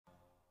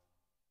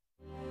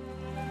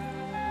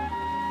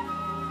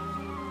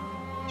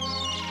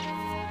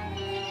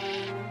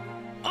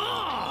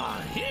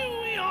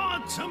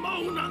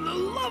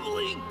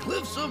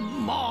cliffs of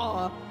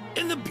Moher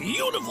in the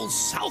beautiful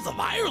south of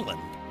Ireland.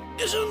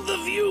 Isn't the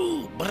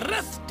view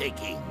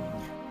breathtaking?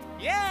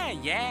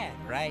 Yeah,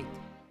 right.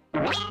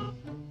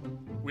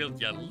 Will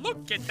you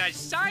look at the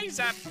size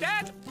of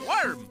that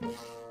worm?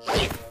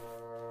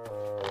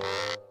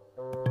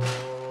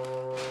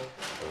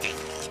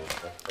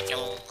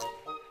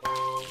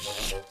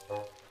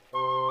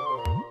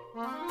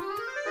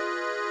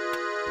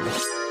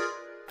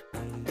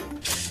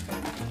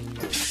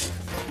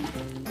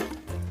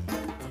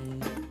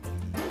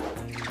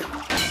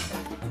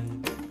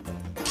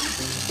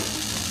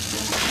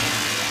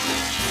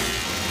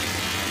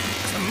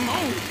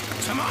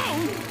 Timon!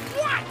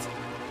 What?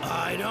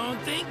 I don't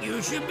think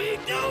you should be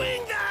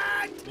doing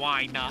that!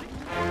 Why not?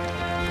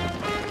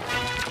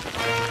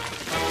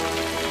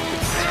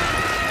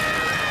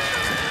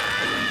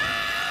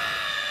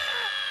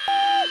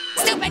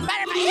 Stupid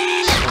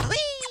butterfly!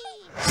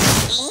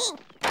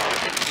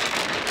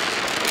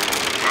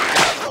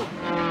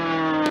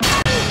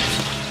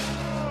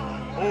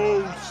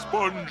 Oh,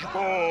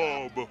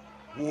 SpongeBob!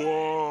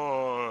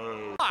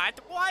 Why? What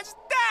was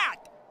that?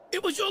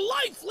 It was your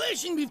life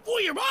flashing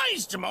before your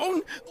eyes,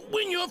 Timon.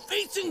 When you're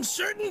facing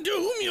certain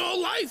doom, your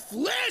life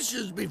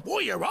flashes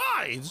before your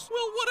eyes.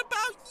 Well, what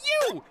about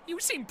you?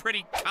 You seem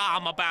pretty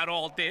calm about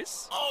all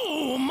this.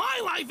 Oh, my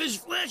life is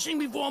flashing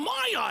before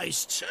my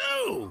eyes,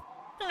 too.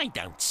 I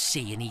don't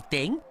see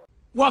anything.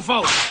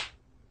 Waffle!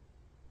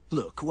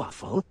 Look,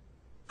 Waffle,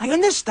 I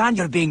understand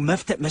you're being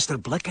miffed at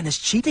Mr. Blick and his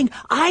cheating.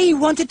 I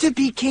wanted to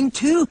be king,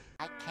 too.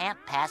 I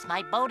can't pass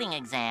my boating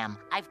exam.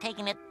 I've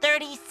taken it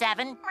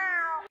 37.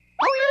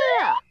 Oh,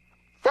 yeah!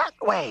 That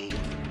way.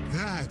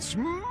 That's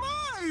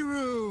my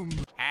room!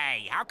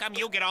 Hey, how come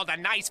you get all the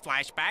nice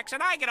flashbacks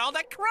and I get all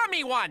the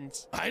crummy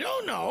ones? I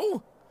don't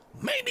know.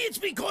 Maybe it's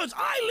because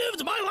I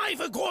lived my life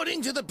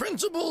according to the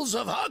principles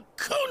of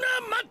Hakuna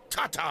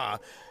Matata,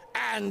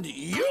 and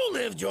you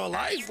lived your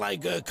life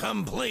like a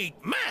complete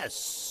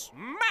mess.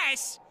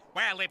 Mess?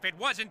 Well, if it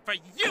wasn't for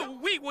you,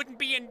 we wouldn't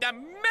be in the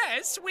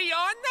mess we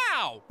are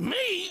now.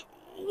 Me?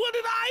 What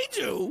did I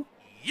do?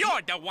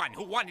 You're the one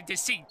who wanted to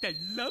see the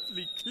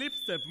lovely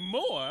cliffs of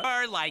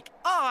Moher like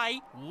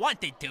I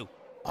wanted to.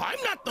 I'm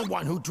not the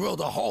one who drilled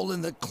a hole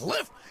in the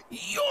cliff.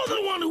 You're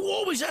the one who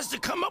always has to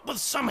come up with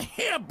some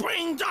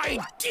harebrained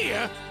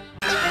idea.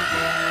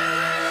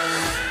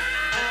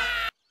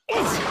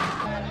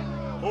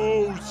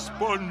 Oh,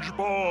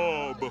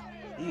 SpongeBob!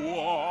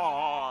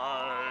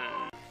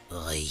 Why?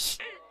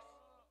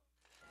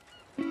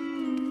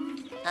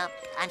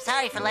 I'm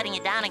sorry for letting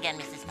you down again,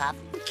 Mrs. Puff.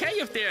 Okay,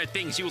 if there are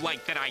things you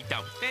like that I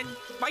don't, then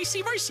vice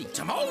versa.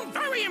 Timon,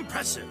 very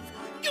impressive.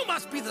 You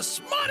must be the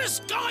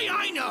smartest guy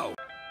I know.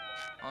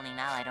 Only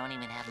now I don't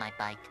even have my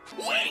bike.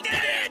 We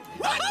did it!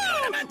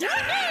 Hakuna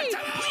Matata!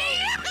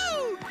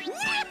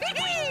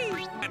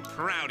 I'm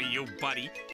proud of you, buddy.